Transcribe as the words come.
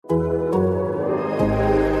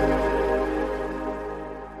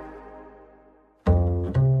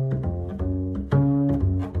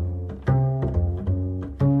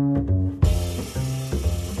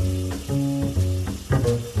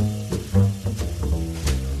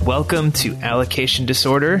Welcome to Allocation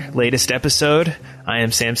Disorder, latest episode. I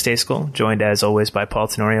am Sam Stacekel, joined as always by Paul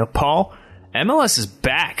Tenorio. Paul, MLS is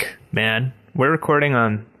back, man. We're recording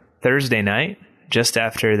on Thursday night, just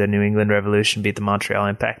after the New England Revolution beat the Montreal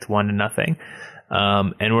Impact 1-0.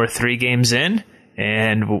 And we're 3 games in,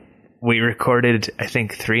 and we recorded, I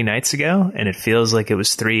think, 3 nights ago, and it feels like it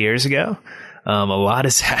was 3 years ago. A lot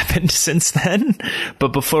has happened since then.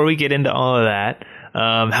 But before we get into all of that,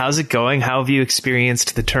 how's it going? How have you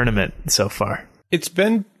experienced the tournament so far? It's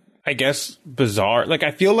been, I guess, bizarre. Like,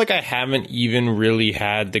 I feel like I haven't even really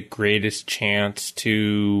had the greatest chance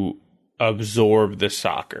to absorb the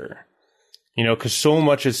soccer, you know, because so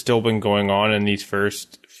much has still been going on in these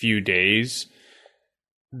first few days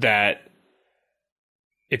that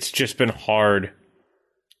it's just been hard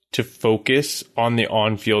to focus on the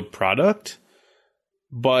on-field product.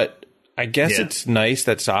 But I guess it's nice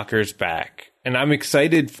that soccer is back. And I'm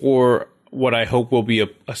excited for what I hope will be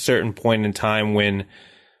a certain point in time when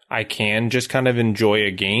I can just kind of enjoy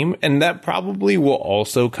a game. And that probably will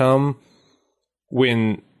also come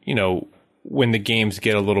when, you know, when the games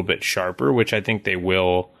get a little bit sharper, which I think they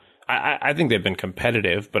will. I think they've been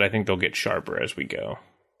competitive, but I think they'll get sharper as we go.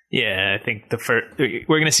 Yeah, I think we're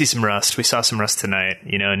going to see some rust. We saw some rust tonight.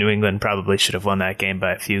 You know, New England probably should have won that game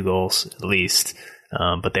by a few goals at least.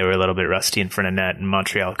 But they were a little bit rusty in front of net, and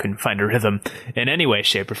Montreal couldn't find a rhythm in any way,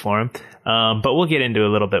 shape, or form. But we'll get into a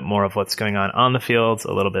little bit more of what's going on the field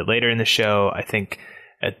a little bit later in the show. I think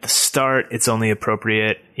at the start, it's only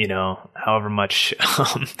appropriate, you know, however much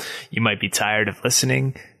you might be tired of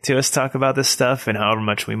listening to us talk about this stuff, and however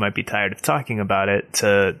much we might be tired of talking about it,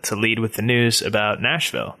 to lead with the news about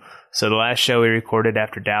Nashville. So the last show we recorded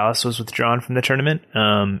after Dallas was withdrawn from the tournament.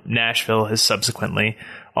 Nashville has subsequently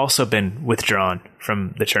also been withdrawn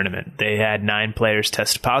from the tournament. They had 9 players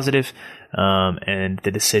test positive, and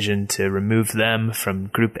the decision to remove them from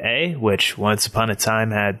Group A, which once upon a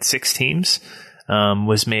time had 6 teams,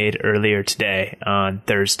 was made earlier today on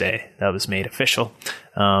Thursday. That was made official.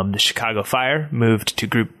 The Chicago Fire moved to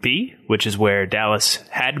Group B, which is where Dallas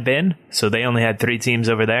had been. So they only had 3 teams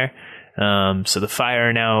over there. So the Fire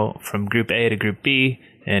are now from Group A to Group B,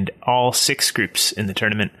 and all 6 groups in the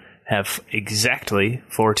tournament have exactly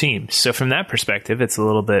 4 teams. So from that perspective, it's a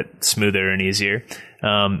little bit smoother and easier.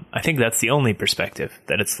 I think that's the only perspective,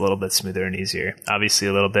 that it's a little bit smoother and easier. Obviously,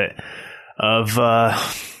 a little bit of,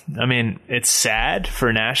 it's sad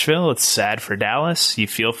for Nashville. It's sad for Dallas. You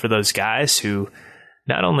feel for those guys who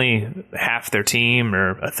not only half their team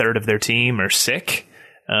or a third of their team are sick,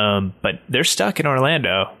 but they're stuck in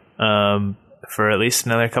Orlando for at least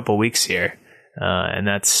another couple weeks here. And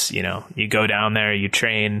that's, you know, you go down there, you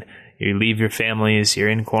train, you leave your families, you're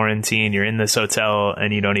in quarantine, you're in this hotel,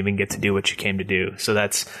 and you don't even get to do what you came to do. So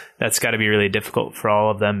that's got to be really difficult for all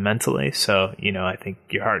of them mentally. So, you know, I think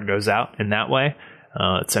your heart goes out in that way.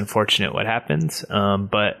 It's unfortunate what happened,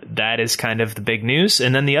 but that is kind of the big news.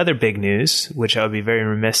 And then the other big news, which I would be very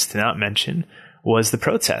remiss to not mention, was the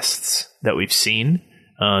protests that we've seen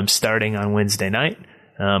starting on Wednesday night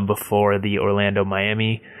before the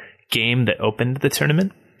Orlando-Miami game that opened the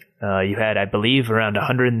tournament. You had, I believe, around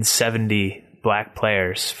 170 black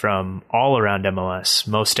players from all around MLS,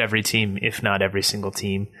 most every team, if not every single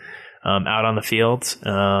team, out on the field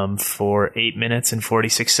for 8 minutes and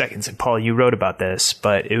 46 seconds. And Paul, you wrote about this,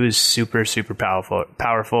 but it was super, super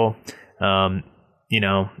powerful. You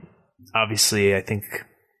know, obviously,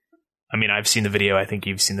 I've seen the video. I think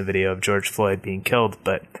you've seen the video of George Floyd being killed,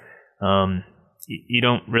 but you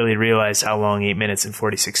don't really realize how long 8 minutes and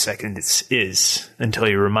 46 seconds is until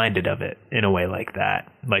you're reminded of it in a way like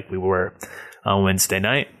that, like we were on Wednesday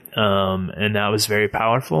night. And that was very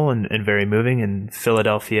powerful and very moving. And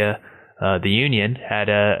Philadelphia, the Union, had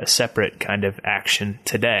a separate kind of action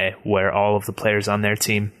today where all of the players on their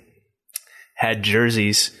team had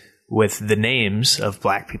jerseys with the names of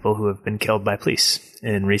black people who have been killed by police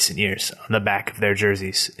in recent years on the back of their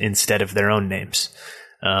jerseys instead of their own names.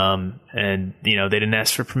 And, you know, they didn't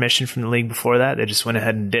ask for permission from the league before that. They just went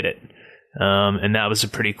ahead and did it. And that was a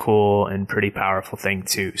pretty cool and pretty powerful thing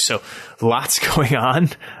too. So lots going on,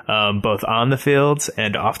 both on the fields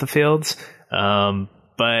and off the fields.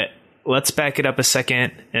 But let's back it up a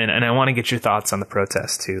second. And I want to get your thoughts on the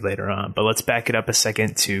protest too later on, but let's back it up a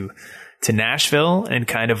second to Nashville and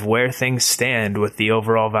kind of where things stand with the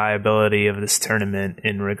overall viability of this tournament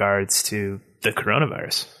in regards to the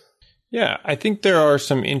coronavirus. Yeah, I think there are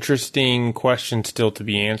some interesting questions still to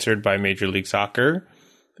be answered by Major League Soccer.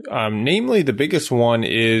 Namely, the biggest one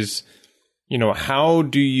is, you know, how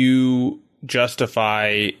do you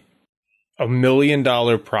justify $1 million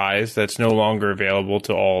prize that's no longer available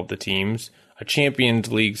to all of the teams, a Champions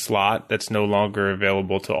League slot that's no longer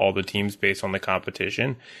available to all the teams based on the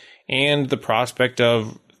competition, and the prospect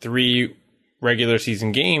of 3 regular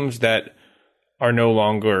season games that are no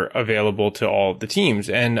longer available to all the teams.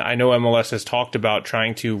 And I know MLS has talked about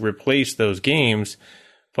trying to replace those games,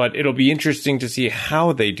 but it'll be interesting to see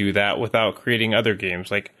how they do that without creating other games.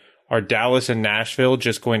 Like, are Dallas and Nashville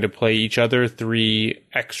just going to play each other 3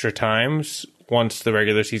 extra times once the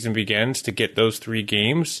regular season begins to get those 3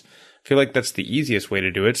 games? I feel like that's the easiest way to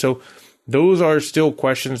do it. So those are still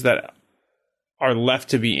questions that are left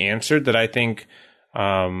to be answered that I think,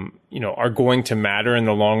 are going to matter in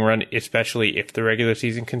the long run, especially if the regular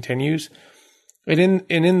season continues. And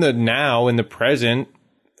in the now, in the present,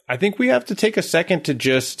 I think we have to take a second to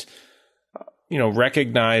just,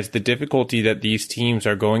 recognize the difficulty that these teams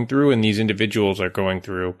are going through and these individuals are going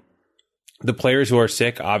through. The players who are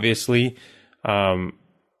sick, obviously,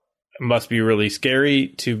 must be really scary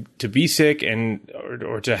to be sick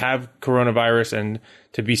or to have coronavirus and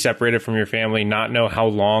to be separated from your family, not know how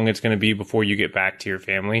long it's going to be before you get back to your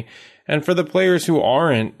family. And for the players who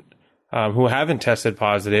who haven't tested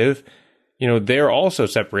positive, they're also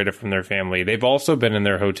separated from their family. They've also been in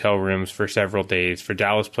their hotel rooms for several days. For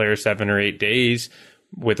Dallas players, 7 or 8 days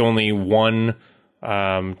with only one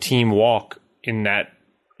team walk in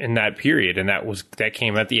that period, and that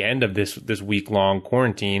came at the end of this week-long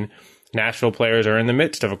quarantine. Nashville players are in the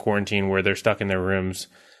midst of a quarantine where they're stuck in their rooms.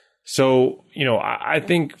 So, I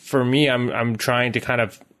think for me, I'm trying to kind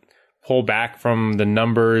of pull back from the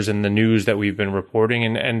numbers and the news that we've been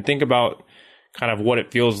reporting and think about kind of what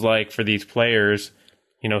it feels like for these players,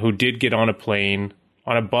 who did get on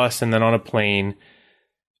a bus and then on a plane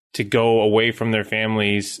to go away from their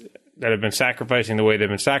families that have been sacrificing the way they've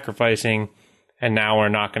been sacrificing and now are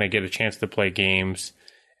not going to get a chance to play games.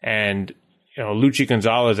 And, Luchi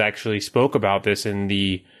Gonzalez actually spoke about this in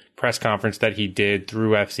the press conference that he did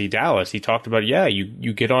through FC Dallas. He talked about,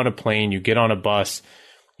 you get on a plane, you get on a bus,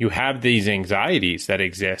 you have these anxieties that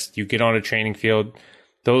exist. You get on a training field,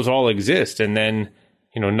 those all exist, and then,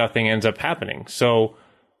 nothing ends up happening. So,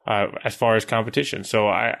 as far as competition. So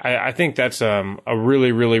I think that's a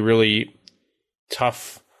really, really, really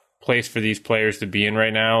tough place for these players to be in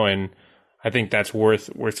right now. And I think that's worth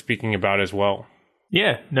speaking about as well.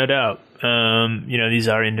 Yeah, no doubt. These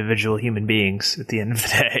are individual human beings at the end of the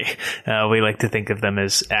day. We like to think of them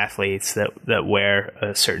as athletes that wear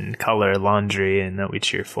a certain color laundry and that we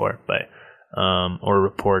cheer for, but or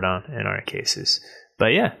report on in our cases.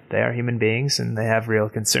 But yeah, they are human beings and they have real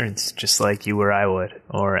concerns, just like you or I would,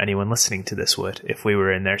 or anyone listening to this would, if we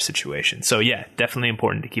were in their situation. So yeah, definitely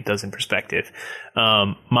important to keep those in perspective.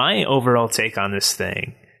 My overall take on this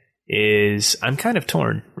thing is I'm kind of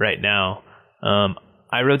torn right now.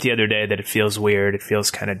 I wrote the other day that it feels weird. It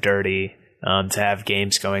feels kind of dirty to have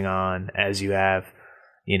games going on as you have,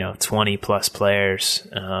 20 plus players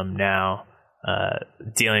now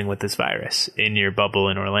dealing with this virus in your bubble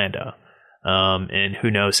in Orlando. And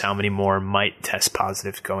who knows how many more might test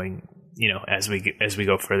positive going, as we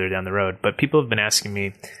go further down the road. But people have been asking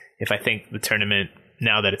me if I think the tournament,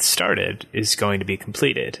 now that it's started, is going to be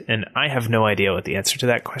completed. And I have no idea what the answer to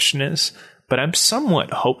that question is, but I'm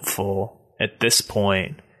somewhat hopeful at this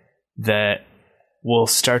point that we'll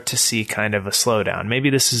start to see kind of a slowdown. Maybe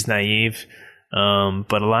this is naive,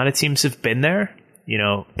 but a lot of teams have been there,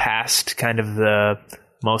 past kind of the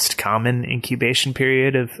most common incubation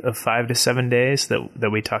period of 5 to 7 days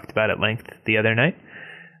that we talked about at length the other night.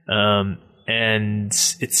 And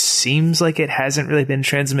it seems like it hasn't really been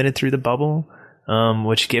transmitted through the bubble,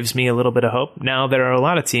 which gives me a little bit of hope. Now, there are a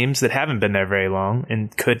lot of teams that haven't been there very long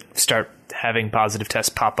and could start having positive tests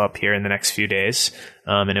pop up here in the next few days,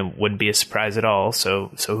 and it wouldn't be a surprise at all.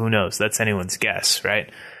 So who knows? That's anyone's guess, right?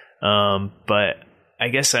 But I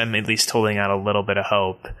guess I'm at least holding out a little bit of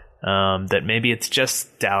hope that maybe it's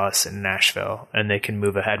just Dallas and Nashville, and they can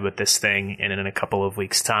move ahead with this thing, and in a couple of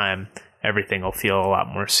weeks' time, everything will feel a lot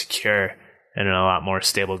more secure and in a lot more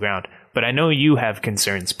stable ground. But I know you have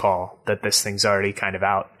concerns, Paul, that this thing's already kind of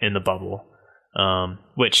out in the bubble,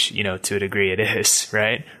 which, to a degree it is,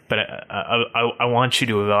 right? But I want you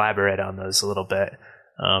to elaborate on those a little bit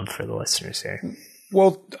for the listeners here.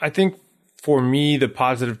 Well, I think for me, the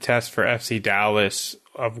positive test for FC Dallas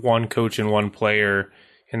of one coach and one player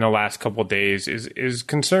in the last couple of days is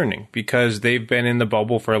concerning because they've been in the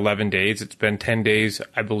bubble for 11 days. It's been 10 days,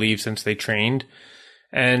 I believe, since they trained.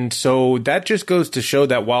 And so that just goes to show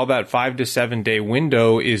that while that 5 to 7 day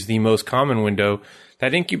window is the most common window,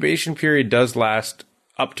 that incubation period does last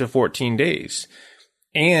up to 14 days.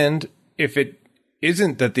 And if it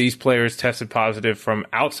isn't that these players tested positive from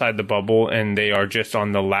outside the bubble and they are just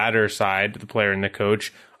on the latter side, the player and the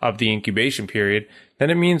coach, of the incubation period, then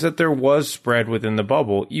it means that there was spread within the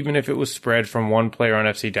bubble, even if it was spread from one player on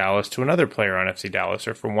FC Dallas to another player on FC Dallas,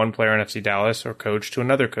 or from one player on FC Dallas or coach to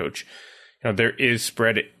another coach. There is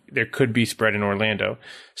spread. There could be spread in Orlando.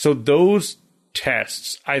 So those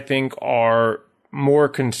tests, I think, are more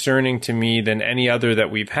concerning to me than any other that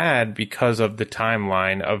we've had because of the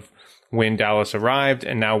timeline of when Dallas arrived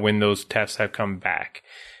and now when those tests have come back.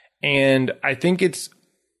 And I think it's,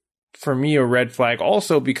 for me, a red flag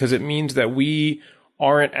also because it means that we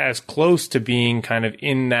aren't as close to being kind of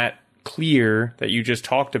in that clear that you just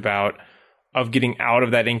talked about of getting out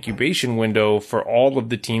of that incubation window for all of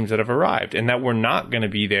the teams that have arrived, and that we're not going to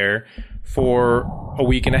be there for a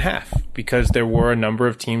week and a half because there were a number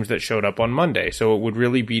of teams that showed up on Monday. So it would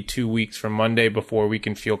really be 2 weeks from Monday before we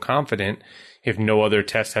can feel confident, if no other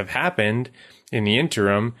tests have happened in the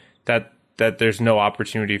interim, that there's no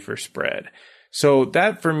opportunity for spread. So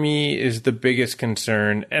that for me is the biggest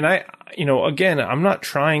concern. And again, I'm not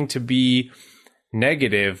trying to be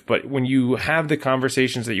negative, but when you have the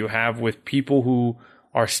conversations that you have with people who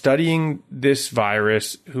are studying this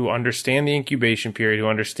virus, who understand the incubation period, who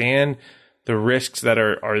understand the risks that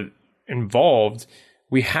are involved,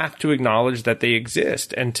 we have to acknowledge that they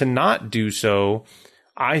exist. And to not do so,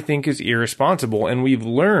 I think, is irresponsible. And we've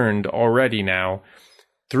learned already now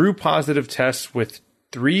through positive tests with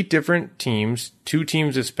 3 different teams, 2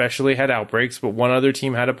 teams especially had outbreaks, but one other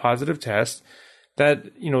team had a positive test, that,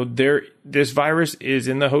 this virus is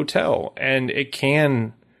in the hotel and it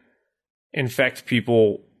can infect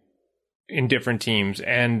people in different teams.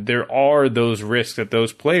 And there are those risks that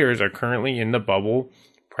those players are currently in the bubble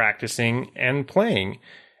practicing and playing.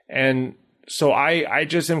 And so I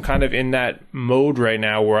just am kind of in that mode right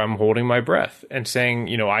now where I'm holding my breath and saying,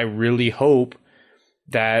 I really hope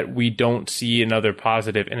that we don't see another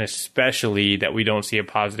positive, and especially that we don't see a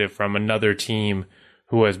positive from another team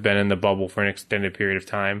who has been in the bubble for an extended period of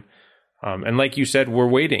time. And like you said, we're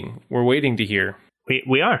waiting. We're waiting to hear.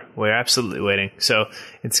 We are. We're absolutely waiting. So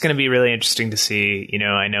it's going to be really interesting to see.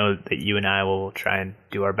 I know that you and I will try and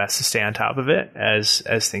do our best to stay on top of it as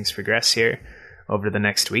things progress here over the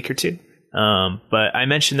next week or two. But I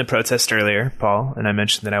mentioned the protest earlier, Paul, and I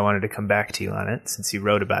mentioned that I wanted to come back to you on it since you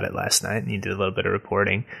wrote about it last night and you did a little bit of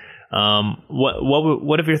reporting.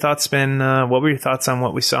 What have your thoughts been? What were your thoughts on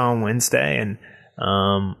what we saw on Wednesday? And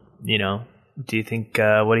do you think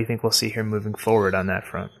what do you think we'll see here moving forward on that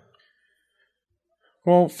front?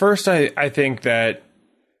 Well, first, I think that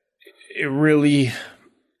it really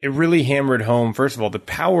hammered home, first of all, the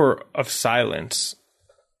power of silence.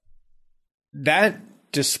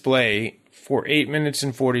 That display for 8 minutes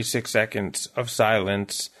and 46 seconds of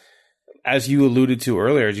silence, as you alluded to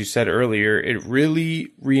earlier, as you said earlier, it really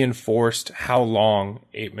reinforced how long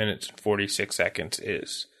 8 minutes and 46 seconds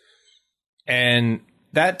is. And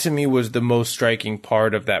that to me was the most striking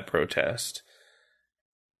part of that protest.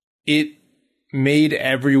 It made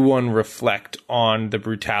everyone reflect on the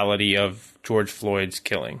brutality of George Floyd's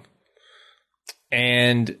killing.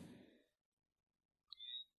 And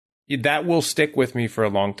that will stick with me for a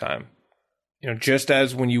long time. Just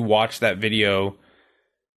as when you watch that video,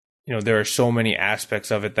 there are so many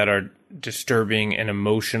aspects of it that are disturbing and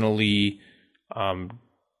emotionally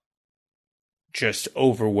just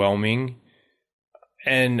overwhelming.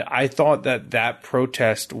 And I thought that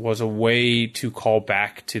protest was a way to call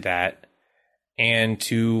back to that and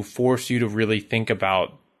to force you to really think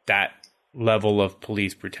about that level of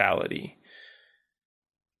police brutality.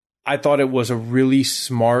 I thought it was a really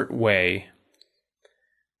smart way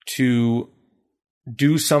to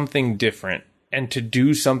do something different and to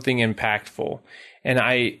do something impactful. And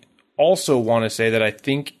I also want to say that I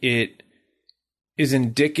think it is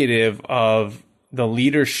indicative of the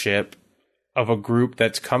leadership of a group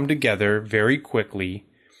that's come together very quickly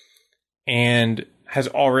and has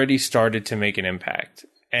already started to make an impact.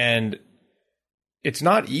 And it's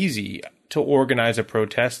not easy to organize a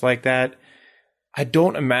protest like that. I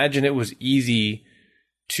don't imagine it was easy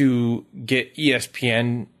to get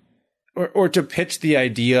ESPN or to pitch the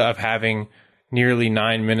idea of having nearly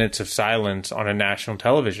 9 minutes of silence on a national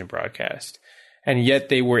television broadcast. And yet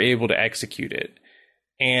they were able to execute it.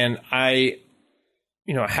 And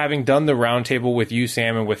having done the roundtable with you,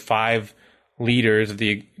 Sam, and with 5 leaders of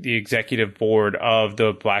the executive board of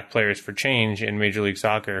the Black Players for Change in Major League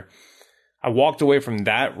Soccer, I walked away from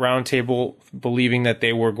that roundtable believing that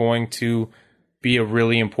they were going to be a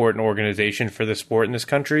really important organization for the sport in this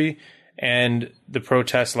country. And the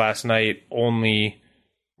protests last night only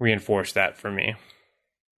reinforced that for me.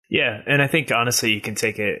 Yeah, and I think honestly you can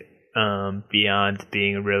take it beyond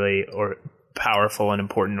being a really powerful and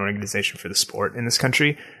important organization for the sport in this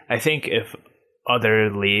country. I think if other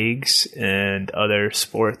leagues and other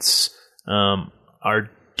sports are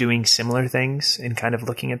doing similar things and kind of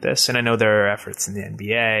looking at this. And I know there are efforts in the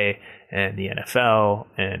NBA and the NFL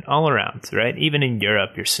and all around, right? Even in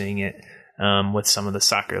Europe, you're seeing it with some of the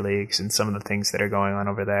soccer leagues and some of the things that are going on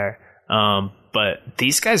over there. But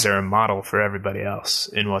these guys are a model for everybody else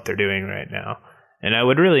in what they're doing right now. And I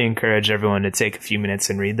would really encourage everyone to take a few minutes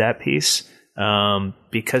and read that piece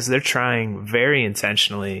because they're trying very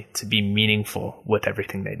intentionally to be meaningful with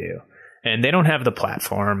everything they do. And they don't have the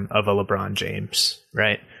platform of a LeBron James,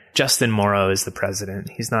 right? Justin Morrow is the president.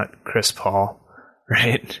 He's not Chris Paul,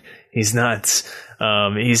 right? He's not.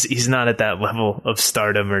 He's not at that level of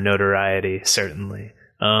stardom or notoriety, certainly.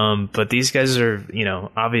 But these guys are,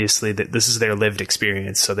 obviously this is their lived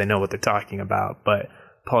experience, so they know what they're talking about. But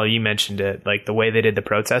Paul, you mentioned it, like the way they did the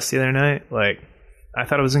protest the other night. Like, I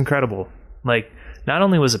thought it was incredible. Like, not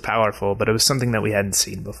only was it powerful, but it was something that we hadn't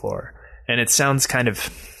seen before. And it sounds kind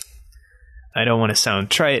of, I don't want to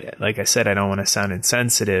sound trite. Like I said, I don't want to sound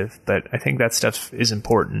insensitive, but I think that stuff is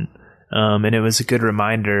important. And it was a good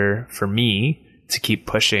reminder for me to keep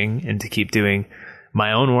pushing and to keep doing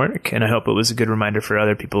my own work. And I hope it was a good reminder for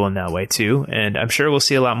other people in that way too. And I'm sure we'll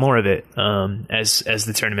see a lot more of it as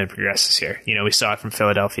the tournament progresses here. We saw it from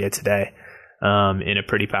Philadelphia today in a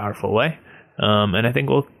pretty powerful way. And I think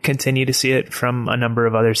we'll continue to see it from a number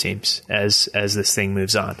of other teams as this thing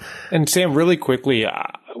moves on. And Sam, really quickly,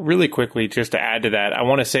 just to add to that, I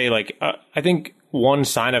want to say, I think one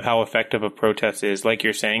sign of how effective a protest is, like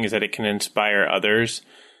you're saying, is that it can inspire others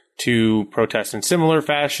to protest in similar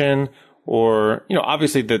fashion. Or,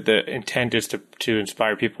 obviously the intent is to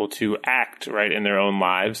inspire people to act right in their own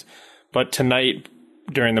lives. But tonight,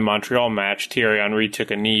 during the Montreal match, Thierry Henry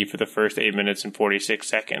took a knee for the first 8 minutes and 46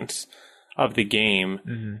 seconds of the game.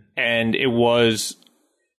 Mm-hmm. And it was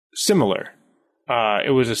similar.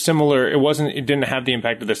 It didn't have the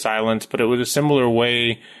impact of the silence, but it was a similar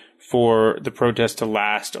way for the protest to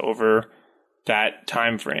last over that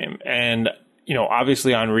time frame. And,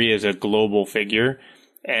 obviously Henry is a global figure,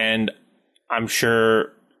 and I'm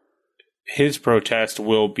sure his protest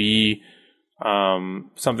will be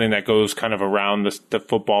something that goes kind of around the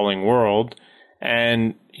footballing world.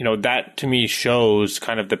 And, that to me shows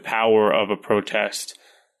kind of the power of a protest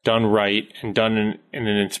done right and done in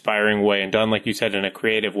an inspiring way and done, like you said, in a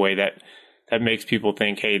creative way that makes people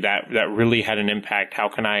think, hey, that really had an impact. How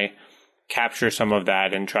can I capture some of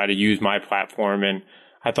that and try to use my platform? And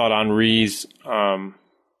I thought Henry's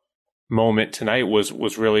moment tonight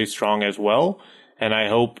was really strong as well. And I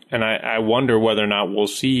hope, and I wonder whether or not we'll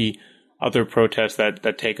see other protests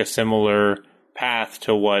that take a similar path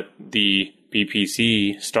to what the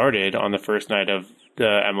BPC started on the first night of the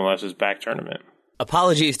MLS's back tournament.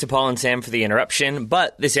 Apologies to Paul and Sam for the interruption,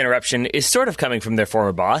 but this interruption is sort of coming from their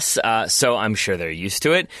former boss, so I'm sure they're used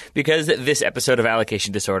to it, because this episode of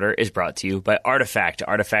Allocation Disorder is brought to you by Artifact.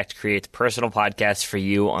 Artifact creates personal podcasts for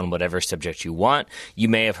you on whatever subject you want. You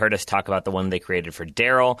may have heard us talk about the one they created for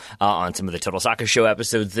Daryl on some of the Total Soccer Show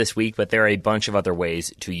episodes this week, but there are a bunch of other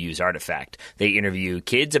ways to use Artifact. They interview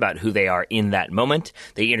kids about who they are in that moment.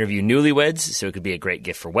 They interview newlyweds, so it could be a great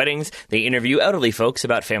gift for weddings. They interview elderly folks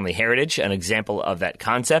about family heritage, an example of that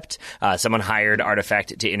concept. Someone hired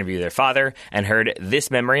Artifact to interview their father and heard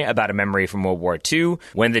this memory about a memory from World War II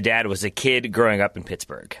when the dad was a kid growing up in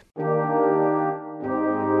Pittsburgh.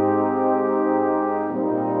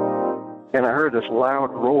 And I heard this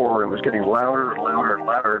loud roar. It was getting louder and louder and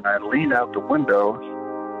louder, and I leaned out the window.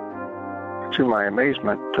 To my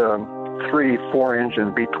amazement, 3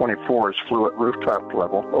 4-engine B-24s flew at rooftop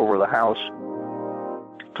level over the house.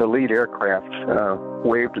 The lead aircraft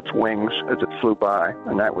waved its wings as it flew by,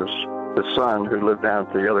 and that was the son who lived down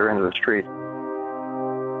at the other end of the street.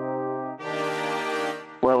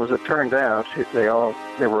 Well, as it turned out,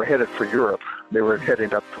 they were headed for Europe. They were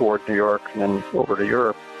heading up toward New York and then over to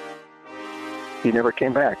Europe. He never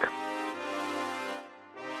came back.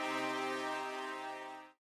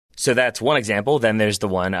 So that's one example. Then there's the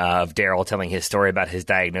one of Daryl telling his story about his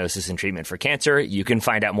diagnosis and treatment for cancer. You can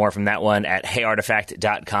find out more from that one at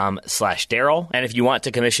heyartifact.com/Daryl. And if you want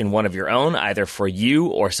to commission one of your own, either for you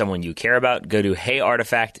or someone you care about, go to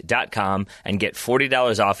heyartifact.com and get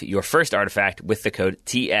 $40 off your first artifact with the code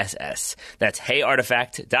TSS. That's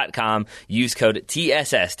heyartifact.com. Use code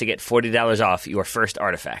TSS to get $40 off your first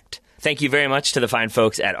artifact. Thank you very much to the fine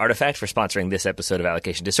folks at Artifact for sponsoring this episode of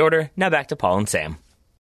Allocation Disorder. Now back to Paul and Sam.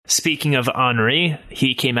 Speaking of Henry,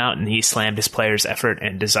 he came out and he slammed his players' effort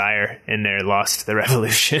and desire in their loss to the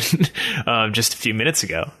Revolution just a few minutes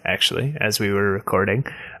ago, actually, as we were recording.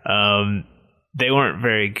 they weren't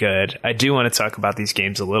very good. I do want to talk about these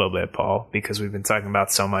games a little bit, Paul, because we've been talking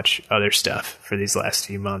about so much other stuff for these last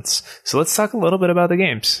few months. So let's talk a little bit about the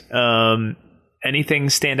games. Anything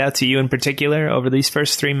stand out to you in particular over these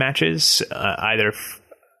first three matches, either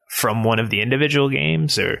from one of the individual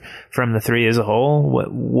games or from the three as a whole?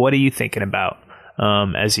 What are you thinking about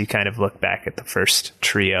as you kind of look back at the first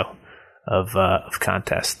trio of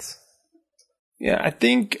contests? Yeah, I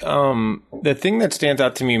think the thing that stands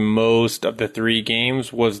out to me most of the three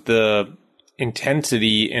games was the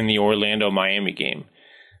intensity in the Orlando-Miami game.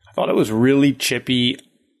 I thought it was really chippy.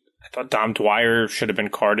 I thought Dom Dwyer should have been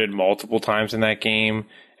carded multiple times in that game.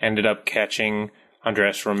 Ended up catching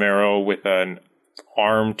Andres Romero with an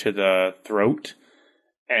arm to the throat.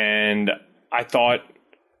 And I thought,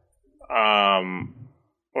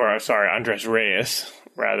 Andres Reyes,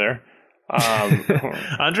 rather.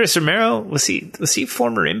 Andres Romero, was he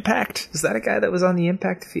former Impact? Is that a guy that was on the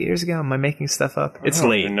Impact a few years ago? Am I making stuff up? It's I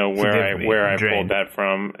don't late. even know where I pulled that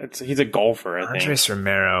from. He's a golfer, I think. Andres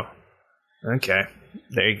Romero. Okay,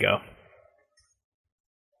 there you go.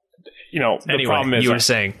 The problem is you were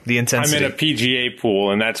saying the intensity. I'm in a PGA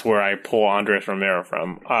pool, and that's where I pull Andres Romero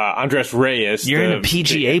from. Andres Reyes. You're in a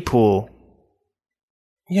PGA pool.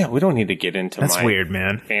 Yeah, we don't need to get into that's weird,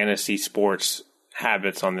 man. Fantasy sports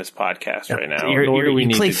habits on this podcast right now. You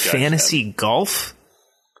play fantasy golf?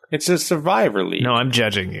 It's a Survivor League. No, I'm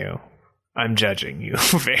judging you. I'm judging you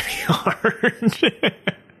very hard.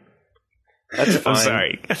 That's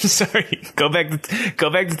fine. I'm sorry. Go back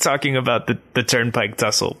to talking about the Turnpike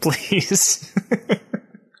Tussle, please.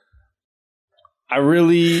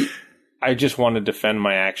 I just want to defend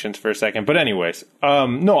my actions for a second. But anyways,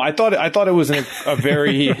 no, I thought it was a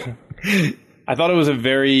very I thought it was a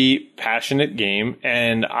very passionate game,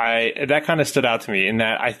 and that kind of stood out to me in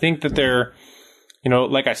that I think that they're,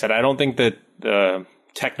 like I said, I don't think that the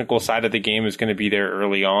technical side of the game is going to be there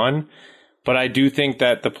early on, but I do think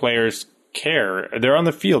that the players care. They're on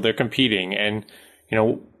the field, they're competing, and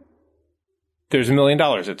there's $1 million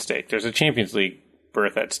at stake. There's a Champions League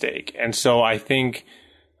berth at stake, and so I think,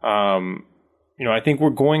 I think we're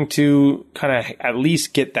going to kind of at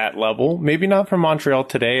least get that level. Maybe not from Montreal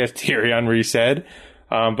today, as Thierry Henry said,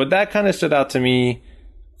 but that kind of stood out to me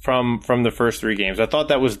from the first three games. I thought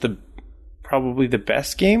that was probably the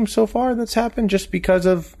best game so far that's happened, just because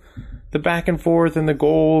of the back and forth and the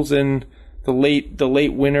goals and the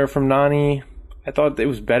late winner from Nani. I thought it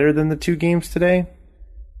was better than the two games today.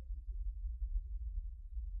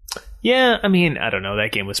 Yeah, I mean, I don't know.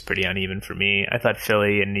 That game was pretty uneven for me. I thought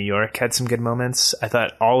Philly and New York had some good moments. I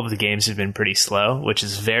thought all of the games have been pretty slow, which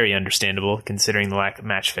is very understandable considering the lack of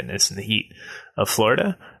match fitness and the heat of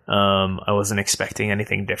Florida. I wasn't expecting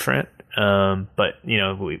anything different. But,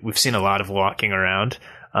 we've seen a lot of walking around.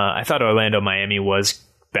 I thought Orlando-Miami was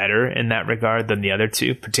better in that regard than the other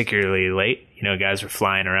two, particularly late. Guys were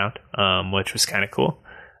flying around, which was kind of cool.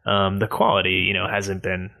 The quality,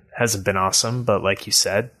 hasn't been awesome, but like you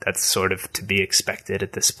said, that's sort of to be expected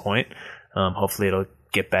at this point. Hopefully it'll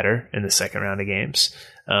get better in the second round of games.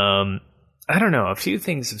 I don't know. A few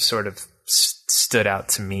things have sort of stood out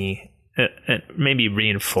to me, maybe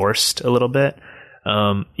reinforced a little bit.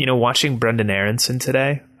 Watching Brendan Aronson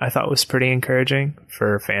today, I thought was pretty encouraging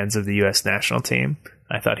for fans of the U.S. national team.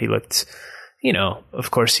 I thought he looked,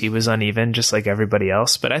 of course he was uneven just like everybody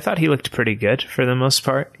else, but I thought he looked pretty good for the most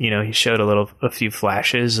part. He showed a few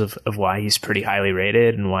flashes of why he's pretty highly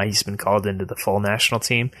rated and why he's been called into the full national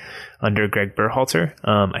team under Greg Berhalter.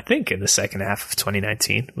 I think in the second half of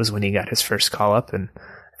 2019 was when he got his first call up, and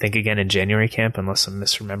I think again in January camp, unless I'm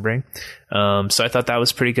misremembering. So I thought that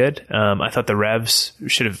was pretty good. I thought the Revs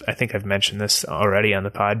should have, I think I've mentioned this already on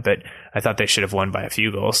the pod, but I thought they should have won by a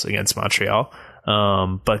few goals against Montreal.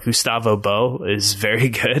 But Gustavo Bo is very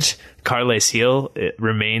good. Carles Gil, it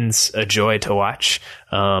remains a joy to watch.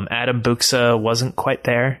 Adam Buxa wasn't quite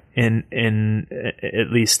there in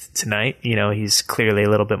at least tonight. He's clearly a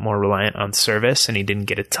little bit more reliant on service, and he didn't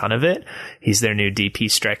get a ton of it. He's their new DP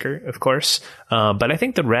striker, of course. But I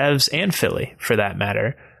think the Revs and Philly, for that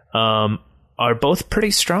matter, are both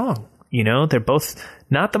pretty strong. They're both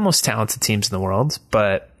not the most talented teams in the world,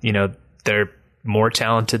 but, they're more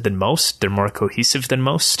talented than most. They're more cohesive than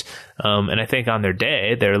most. And I think on their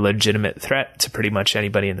day, they're a legitimate threat to pretty much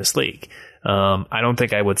anybody in this league. I don't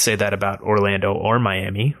think I would say that about Orlando or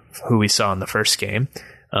Miami, who we saw in the first game.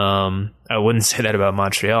 I wouldn't say that about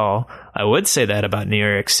Montreal. I would say that about New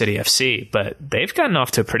York City FC, but they've gotten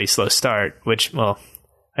off to a pretty slow start, which, well,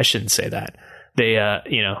 I shouldn't say that. They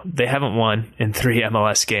haven't won in 3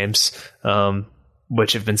 MLS games,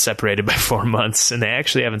 which have been separated by 4 months, and they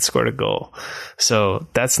actually haven't scored a goal. So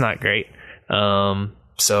that's not great.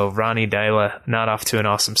 So Ronnie Deila not off to an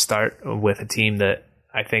awesome start with a team that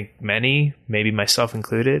I think many, maybe myself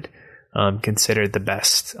included, considered the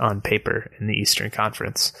best on paper in the Eastern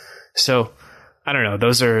Conference. So I don't know.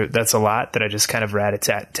 That's a lot that I just kind of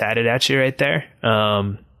rat-a-tatted at you right there.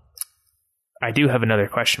 I do have another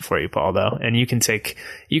question for you, Paul, though, and you can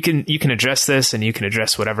address this, and you can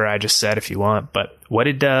address whatever I just said if you want. But what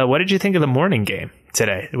did you think of the morning game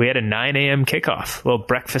today? We had a 9 a.m. kickoff, a little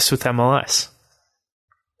breakfast with MLS.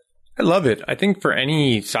 I love it. I think for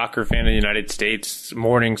any soccer fan in the United States,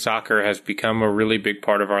 morning soccer has become a really big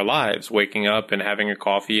part of our lives. Waking up and having a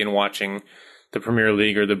coffee and watching the Premier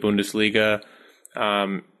League or the Bundesliga.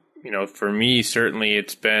 For me, certainly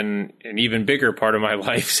it's been an even bigger part of my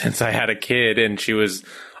life since I had a kid and she was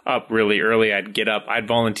up really early. I'd get up, I'd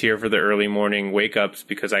volunteer for the early morning wake ups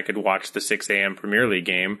because I could watch the 6 a.m. Premier League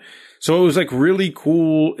game. So it was like really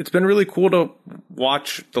cool. It's been really cool to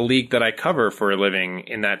watch the league that I cover for a living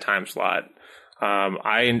in that time slot.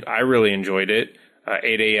 I really enjoyed it.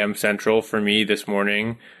 8 a.m. Central for me this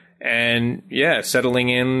morning. And yeah, settling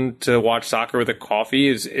in to watch soccer with a coffee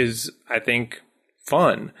is I think,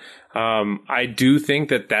 fun. I do think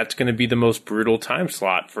that that's going to be the most brutal time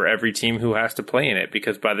slot for every team who has to play in it,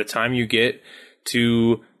 because by the time you get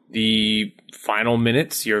to the final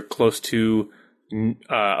minutes, you're close to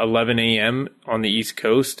 11 a.m. on the East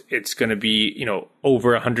Coast. It's going to be,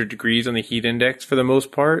 over 100 degrees on the heat index for the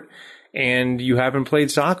most part. And you haven't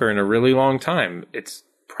played soccer in a really long time. It's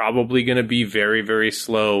probably going to be very, very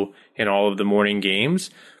slow in all of the morning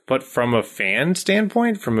games. But from a fan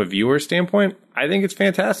standpoint, from a viewer standpoint, I think it's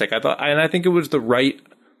fantastic. I think it was the right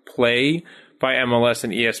play by MLS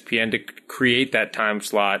and ESPN to create that time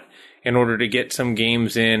slot in order to get some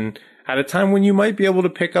games in at a time when you might be able to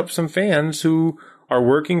pick up some fans who are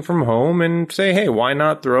working from home and say, hey, why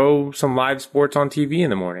not throw some live sports on TV in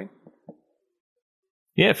the morning?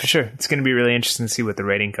 Yeah, for sure. It's going to be really interesting to see what the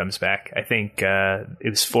rating comes back. I think it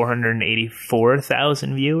was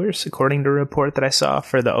 484,000 viewers, according to a report that I saw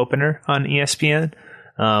for the opener on ESPN,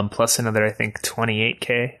 plus another, I think,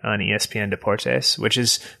 28K on ESPN Deportes, which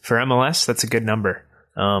is, for MLS, that's a good number,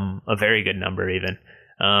 a very good number even.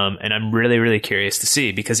 And I'm really, really curious to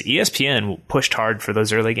see, because ESPN pushed hard for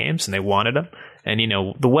those early games and they wanted them. And,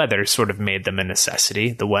 the weather sort of made them a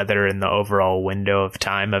necessity, the weather and the overall window of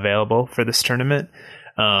time available for this tournament.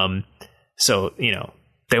 So,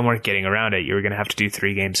 they weren't getting around it. You were going to have to do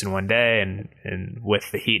 3 games in one day. And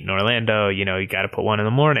with the heat in Orlando, you got to put one in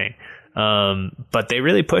the morning. But they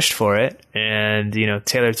really pushed for it. And,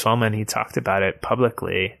 Taylor Twellman, he talked about it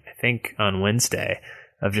publicly, I think on Wednesday,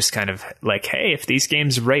 of just kind of like, hey, if these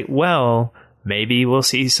games rate well, maybe we'll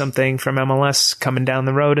see something from MLS coming down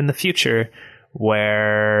the road in the future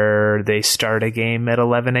where they start a game at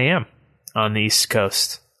 11 a.m. on the East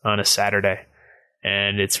Coast on a Saturday.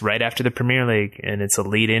 And it's right after the Premier League, and it's a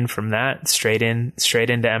lead in from that straight into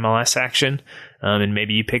MLS action. And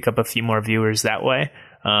maybe you pick up a few more viewers that way.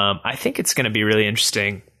 I think it's going to be really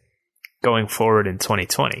interesting going forward in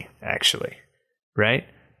 2020, actually, right?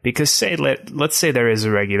 Because let's say there is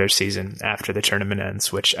a regular season after the tournament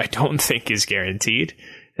ends, which I don't think is guaranteed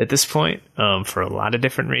at this point, for a lot of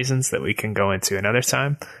different reasons that we can go into another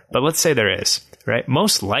time. But let's say there is, right?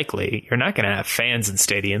 Most likely, you're not going to have fans in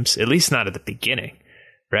stadiums, at least not at the beginning,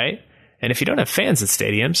 right? And if you don't have fans in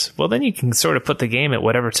stadiums, well, then you can sort of put the game at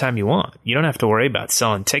whatever time you want. You don't have to worry about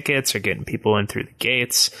selling tickets or getting people in through the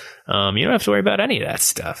gates. You don't have to worry about any of that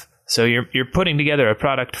stuff. So you're putting together a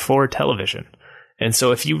product for television. And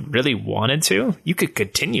so if you really wanted to, you could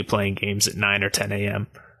continue playing games at 9 or 10 a.m.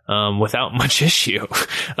 Without much issue.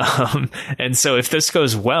 And so if this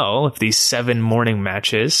goes well, if these 7 morning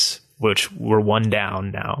matches, which we're 1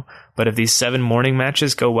 down now, but if these 7 morning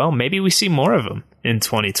matches go well, maybe we see more of them in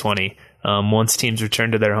 2020 once teams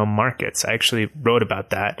return to their home markets. I actually wrote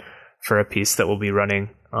about that for a piece that will be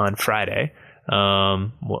running on Friday.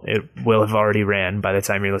 It will have already ran by the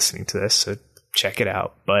time you're listening to this, so check it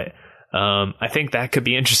out. But I think that could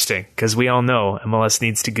be interesting, because we all know MLS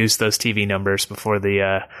needs to goose those TV numbers before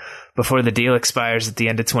the deal expires at the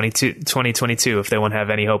end of 2022 if they want to have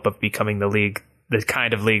any hope of becoming the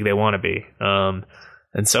kind of league they want to be.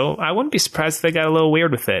 And so I wouldn't be surprised if they got a little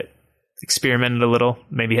weird with it, experimented a little,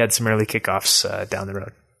 maybe had some early kickoffs down the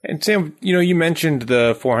road. And Sam, you mentioned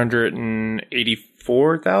the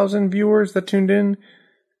 484,000 viewers that tuned in.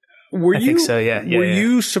 I think so, yeah. Were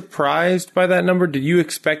you surprised by that number? Did you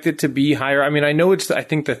expect it to be higher? I mean, I know I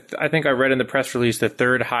think I read in the press release the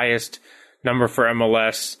 3rd highest number for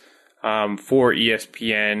MLS for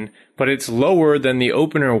ESPN, but it's lower than the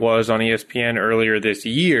opener was on ESPN earlier this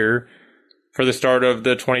year for the start of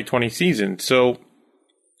the 2020 season. So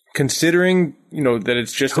considering that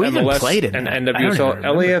it's just Who even MLS played in and that? I don't NWSL. even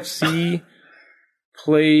remember. LAFC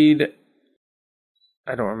played.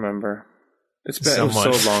 I don't remember. It was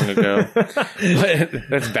so long ago. But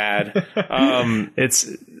that's bad.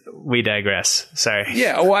 We digress. Sorry.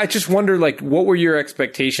 Yeah, well, I just wonder, what were your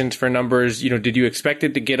expectations for numbers? Did you expect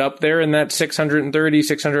it to get up there in that 630,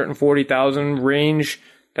 640,000 range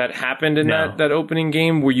that happened in No. that opening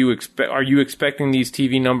game? Are you expecting these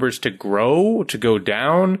TV numbers to grow, to go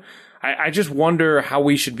down? I just wonder how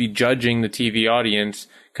we should be judging the TV audience,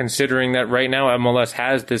 considering that right now MLS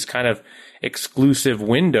has this kind of exclusive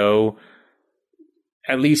window,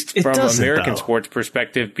 at least from American sports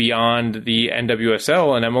perspective, beyond the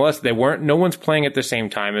NWSL and MLS. No one's playing at the same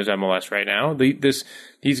time as MLS right now.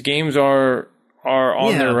 These games are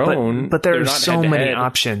on their own, but there They're are not so many head-to-head.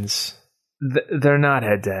 options. They're not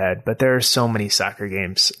head to head, but there are so many soccer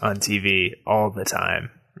games on TV all the time,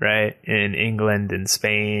 right? In England, in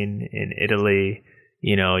Spain, in Italy,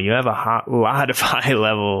 you have a lot of high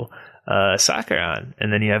level soccer on,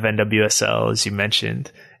 and then you have NWSL, as you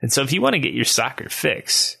mentioned. And so if you want to get your soccer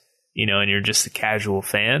fix, and you're just a casual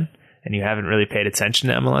fan and you haven't really paid attention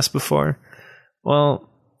to MLS before, well,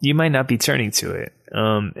 you might not be turning to it.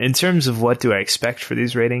 In terms of what do I expect for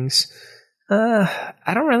these ratings, I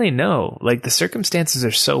don't really know. The circumstances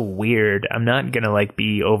are so weird. I'm not going to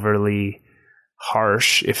be overly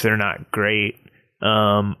harsh if they're not great.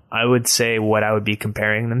 I would say what I would be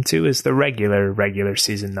comparing them to is the regular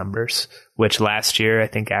season numbers, which last year I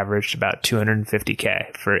think averaged about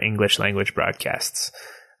 250K for English language broadcasts.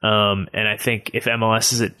 And I think if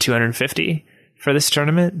MLS is at 250 for this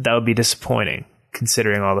tournament, that would be disappointing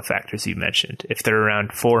considering all the factors you mentioned. If they're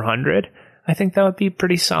around 400, I think that would be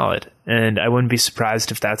pretty solid. And I wouldn't be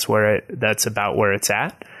surprised if that's about where it's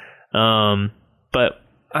at. But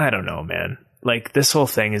I don't know, man. This whole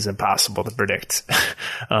thing is impossible to predict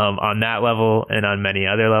on that level and on many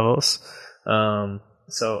other levels.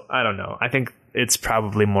 So I don't know. I think it's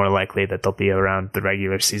probably more likely that they'll be around the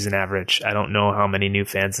regular season average. I don't know how many new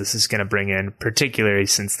fans this is going to bring in, particularly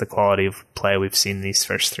since the quality of play we've seen these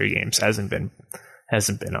first 3 games hasn't been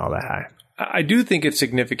all that high. I do think it's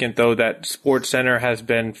significant, though, that SportsCenter has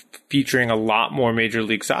been featuring a lot more Major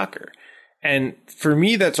League Soccer. And for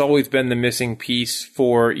me, that's always been the missing piece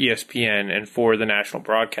for ESPN and for the national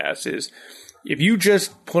broadcast is if you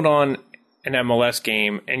just put on an MLS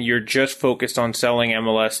game and you're just focused on selling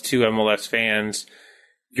MLS to MLS fans,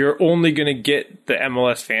 you're only going to get the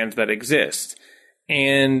MLS fans that exist.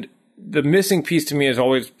 And the missing piece to me has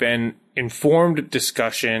always been informed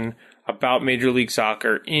discussion about Major League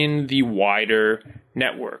Soccer in the wider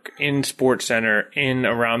network, in SportsCenter, in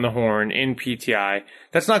Around the Horn, in PTI.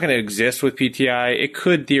 That's not going to exist with PTI. It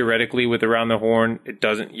could theoretically with Around the Horn. It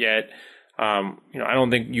doesn't yet. I don't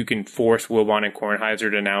think you can force Wilbon and Kornheiser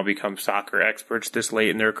to now become soccer experts this late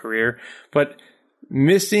in their career. But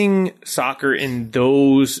missing soccer in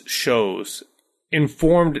those shows,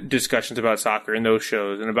 informed discussions about soccer in those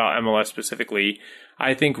shows and about MLS specifically,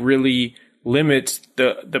 I think really limits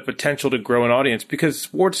the potential to grow an audience because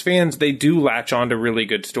sports fans, they do latch on to really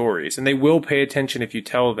good stories and they will pay attention if you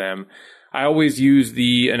tell them. I always use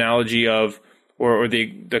the analogy of or the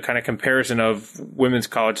kind of comparison of women's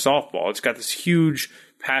college softball. It's got this huge,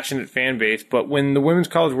 passionate fan base, but when the Women's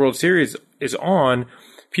College World Series is on,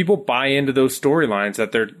 people buy into those storylines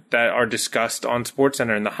that are discussed on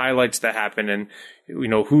SportsCenter and the highlights that happen and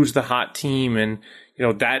who's the hot team and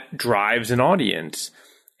that drives an audience.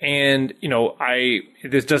 And,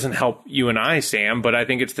 this doesn't help you and I, Sam, but I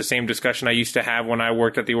think it's the same discussion I used to have when I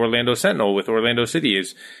worked at the Orlando Sentinel with Orlando City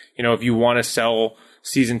is, if you want to sell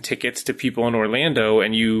season tickets to people in Orlando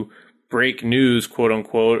and you break news, quote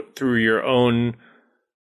unquote, through your own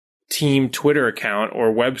team Twitter account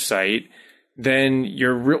or website, then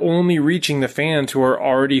you're only reaching the fans who are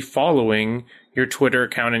already following your Twitter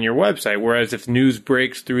account and your website. Whereas if news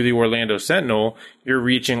breaks through the Orlando Sentinel, you're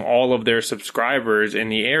reaching all of their subscribers in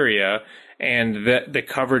the area, and the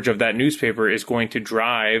coverage of that newspaper is going to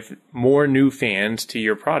drive more new fans to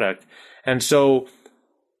your product. And so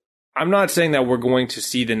I'm not saying that we're going to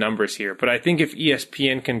see the numbers here, but I think if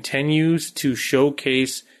ESPN continues to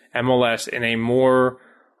showcase MLS in a more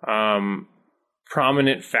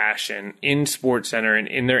prominent fashion in SportsCenter and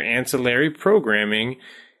in their ancillary programming,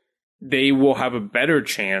 they will have a better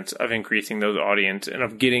chance of increasing those audience and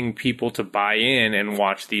of getting people to buy in and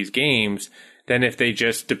watch these games than if they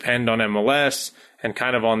just depend on MLS and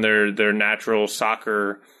kind of on their natural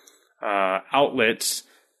soccer outlets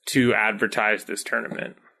to advertise this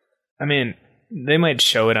tournament. I mean, they might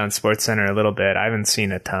show it on SportsCenter a little bit. I haven't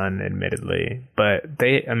seen a ton, admittedly, but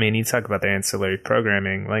you talk about their ancillary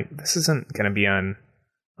programming. This isn't going to be on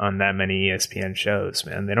on that many ESPN shows,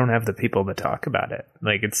 man. They don't have the people to talk about it.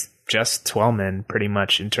 Like, it's just Twellman pretty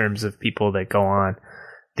much in terms of people that go on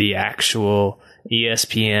the actual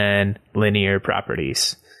ESPN linear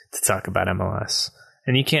properties to talk about MLS.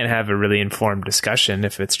 And you can't have a really informed discussion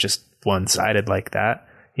if it's just one-sided like that.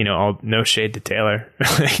 You know, no shade to Taylor.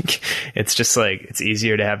 Like, it's just like, it's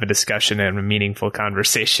easier to have a discussion and a meaningful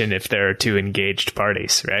conversation if there are two engaged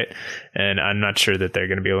parties, right? And I'm not sure that they're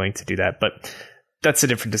going to be willing to do that, but that's a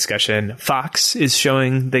different discussion. Fox is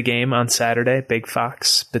showing the game on Saturday, Big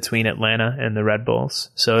Fox, between Atlanta and the Red Bulls.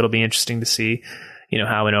 So it'll be interesting to see, you know,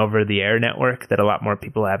 how an over-the-air network that a lot more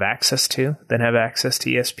people have access to than have access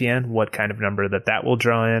to ESPN, what kind of number that will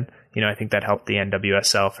draw in. You know, I think that helped the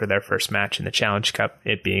NWSL for their first match in the Challenge Cup,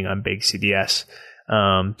 it being on big CBS.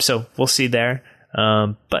 So we'll see there.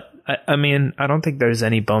 But I mean, I don't think there's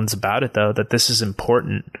any bones about it, though, that this is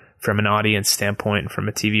important from an audience standpoint, from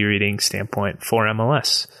a TV reading standpoint for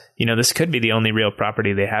MLS. You know, this could be the only real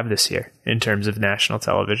property they have this year in terms of national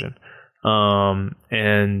television.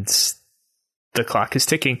 And the clock is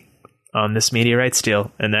ticking on this media rights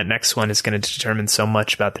deal, and that next one is going to determine so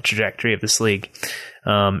much about the trajectory of this league.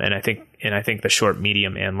 And I think the short,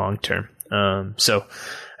 medium, and long term. So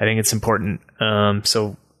I think it's important.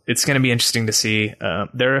 So it's going to be interesting to see.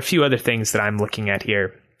 There are a few other things that I'm looking at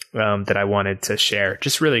here that I wanted to share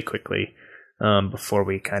just really quickly before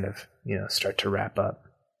we kind of, you know, start to wrap up.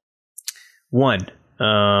 One,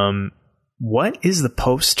 what is the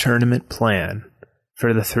post-tournament plan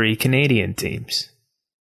for the 3 Canadian teams?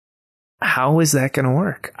 How is that going to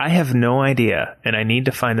work? I have no idea, and I need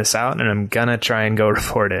to find this out, and I'm going to try and go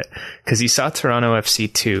report it. Because you saw Toronto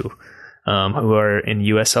FC 2, who are in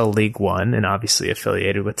USL League 1 and obviously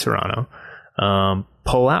affiliated with Toronto,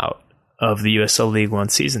 pull out of the USL League 1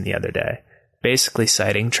 season the other day, basically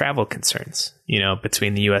citing travel concerns, you know,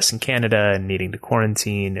 between the US and Canada and needing to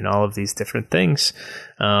quarantine and all of these different things.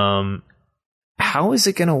 How is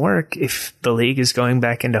it going to work if the league is going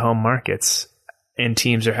back into home markets and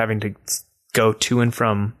teams are having to go to and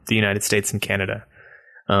from the United States and Canada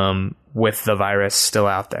with the virus still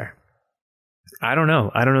out there? I don't know.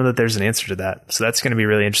 I don't know that there's an answer to that. So that's going to be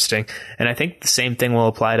really interesting. And I think the same thing will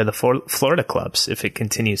apply to the Florida clubs if it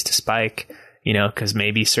continues to spike, you know, because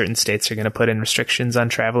maybe certain states are going to put in restrictions on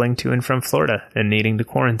traveling to and from Florida and needing to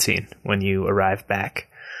quarantine when you arrive back.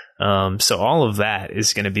 So all of that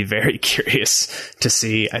is going to be very curious to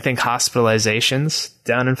see. I think hospitalizations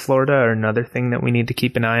down in Florida are another thing that we need to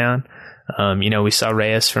keep an eye on. You know, we saw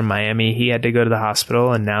Reyes from Miami. He had to go to the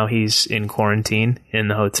hospital, and now he's in quarantine in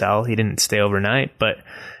the hotel. He didn't stay overnight, but,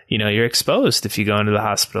 you know, you're exposed if you go into the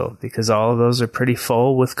hospital because all of those are pretty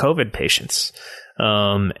full with COVID patients.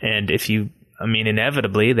 And if you, I mean,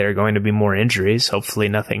 inevitably, there are going to be more injuries, hopefully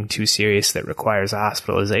nothing too serious that requires a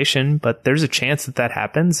hospitalization, but there's a chance that that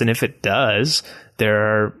happens. And if it does, there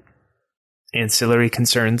are ancillary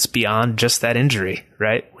concerns beyond just that injury,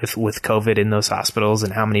 right? With COVID in those hospitals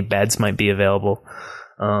and how many beds might be available.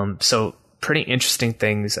 So pretty interesting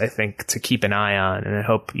things, I think, to keep an eye on. And I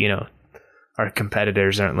hope, you know, our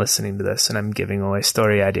competitors aren't listening to this and I'm giving away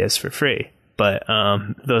story ideas for free. But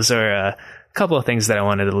those are a couple of things that I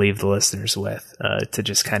wanted to leave the listeners with to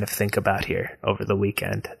just kind of think about here over the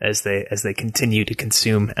weekend as they continue to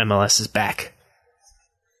consume MLS's back.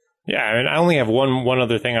 Yeah, I mean, I only have one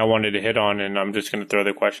other thing I wanted to hit on, and I'm just going to throw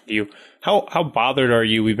the question to you. How bothered are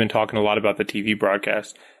you? We've been talking a lot about the TV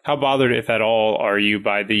broadcast. How bothered, if at all, are you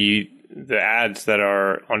by the ads that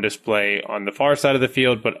are on display on the far side of the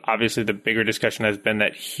field? But obviously the bigger discussion has been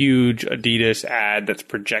that huge Adidas ad that's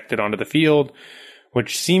projected onto the field,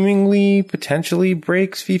 which seemingly potentially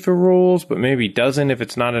breaks FIFA rules, but maybe doesn't if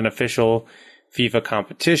it's not an official FIFA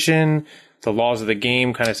competition. The laws of the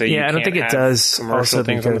game kind of say I don't think it does. Commercial also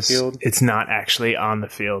things on the field. It's not actually on the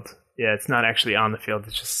field. Yeah, it's not actually on the field.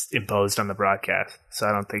 It's just imposed on the broadcast. So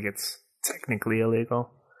I don't think it's technically illegal.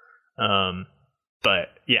 But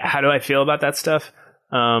yeah, how do I feel about that stuff?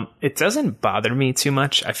 It doesn't bother me too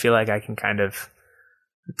much. I feel like I can kind of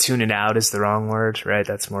tune it out is the wrong word, right?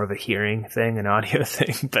 That's more of a hearing thing, an audio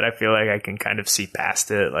thing, but I feel like I can kind of see past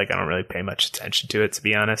it. Like I don't really pay much attention to it, to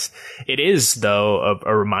be honest. It is, though,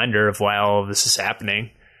 a reminder of why all of this is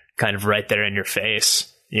happening, kind of right there in your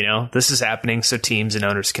face. You know, this is happening so teams and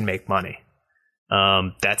owners can make money.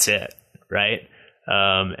 That's it, right?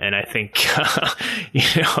 And I think,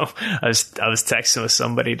 you know, I was texting with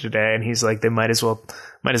somebody today and he's like, they might as well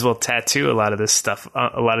tattoo a lot of this stuff,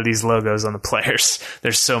 a lot of these logos on the players.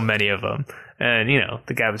 There's so many of them. And, you know,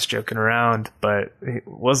 the guy was joking around, but it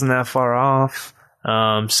wasn't that far off.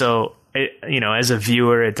 So it, you know, as a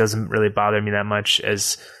viewer, it doesn't really bother me that much.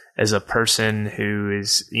 As a person who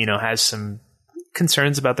is, you know, has some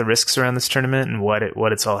concerns about the risks around this tournament and what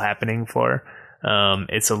it's all happening for.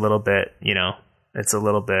 It's a little bit, it's a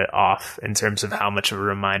little bit off in terms of how much of a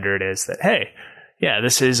reminder it is that, hey, yeah,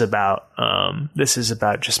 this is about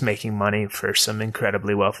just making money for some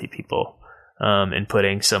incredibly wealthy people, and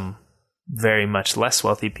putting some very much less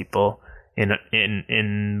wealthy people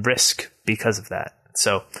in risk because of that.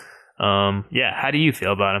 So, how do you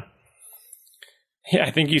feel about him? Yeah,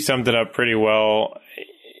 I think you summed it up pretty well.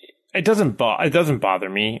 It doesn't bother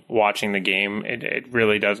me watching the game. It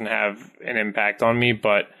really doesn't have an impact on me,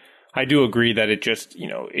 but I do agree that it just,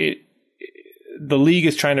 the league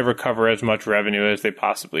is trying to recover as much revenue as they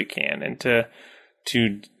possibly can, and to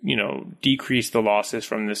decrease the losses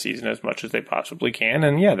from the season as much as they possibly can.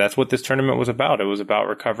 And yeah, that's what this tournament was about. It was about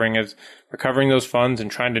recovering those funds and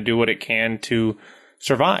trying to do what it can to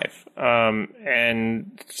survive.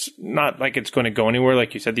 And it's not like it's going to go anywhere.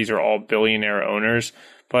 Like you said, these are all billionaire owners,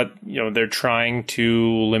 but they're trying to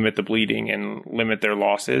limit the bleeding and limit their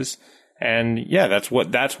losses. And yeah, that's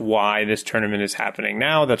why this tournament is happening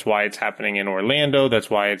now. That's why it's happening in Orlando. That's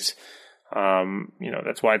why it's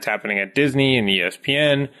happening at Disney and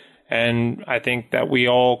ESPN. And I think that we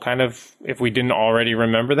all kind of, if we didn't already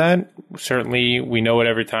remember that, certainly we know it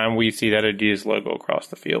every time we see that Adidas logo across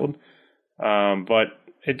the field. But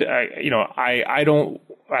I don't,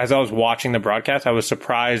 as I was watching the broadcast, I was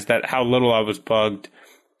surprised at how little I was bugged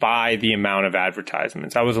by the amount of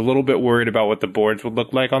advertisements. I was a little bit worried about what the boards would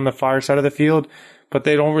look like on the far side of the field, but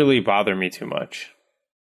they don't really bother me too much.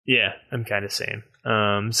 Yeah, I'm kind of same.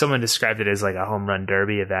 Someone described it as like a home run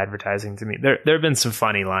derby of advertising to me. There have been some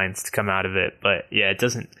funny lines to come out of it, but yeah, it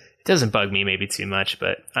doesn't bug me maybe too much,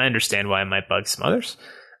 but I understand why it might bug some others.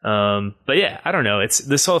 But yeah, I don't know.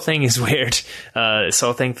 This whole thing is weird. This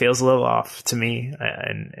whole thing feels a little off to me,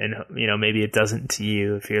 and maybe it doesn't to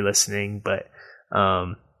you if you're listening, but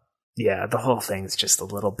yeah, the whole thing's just a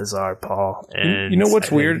little bizarre, Paul. And what's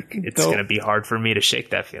weird? It's going to be hard for me to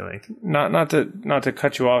shake that feeling. Not to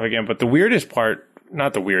cut you off again, but the weirdest part,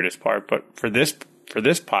 not the weirdest part, but for this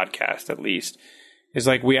podcast at least, is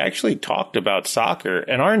like we actually talked about soccer,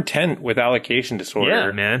 and our intent with Allocation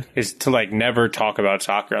Disorder is to like never talk about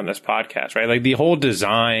soccer on this podcast, right? Like the whole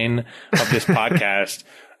design of this podcast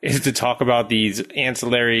is to talk about these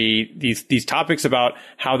ancillary, these topics about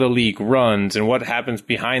how the league runs and what happens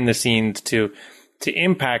behind the scenes to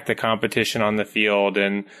impact the competition on the field,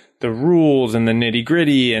 and the rules and the nitty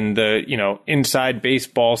gritty and the, inside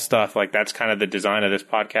baseball stuff. Like that's kind of the design of this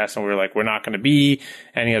podcast. And we're like, we're not going to be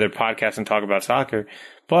any other podcast and talk about soccer.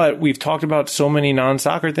 But we've talked about so many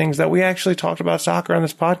non-soccer things that we actually talked about soccer on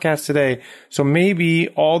this podcast today. So maybe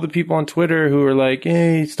all the people on Twitter who are like,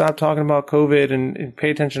 hey, stop talking about COVID and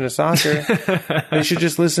pay attention to soccer, they should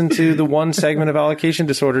just listen to the one segment of Allocation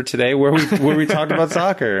Disorder today where we talked about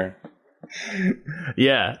soccer.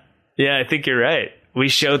 Yeah, I think you're right. We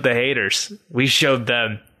showed the haters. We showed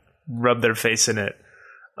them, rub their face in it.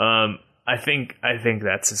 I think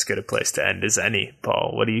that's as good a place to end as any.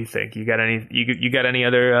 Paul, what do you think? You got any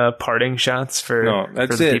other parting shots for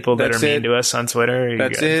the people that are mean to us on Twitter?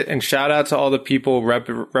 That's it. And shout out to all the people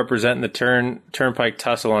representing the Turnpike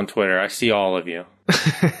Tussle on Twitter. I see all of you.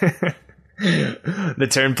 The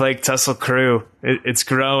Turnpike Tussle crew. It's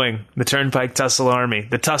growing. The Turnpike Tussle army.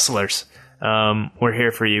 The Tusslers. We're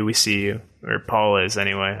here for you. We see you. Or Paul is,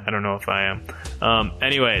 anyway. I don't know if I am.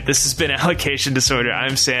 Anyway, this has been Allocation Disorder.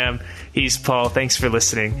 I'm Sam. He's Paul. Thanks for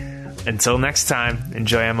listening. Until next time,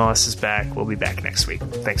 enjoy MLS is back. We'll be back next week.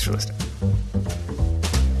 Thanks for listening.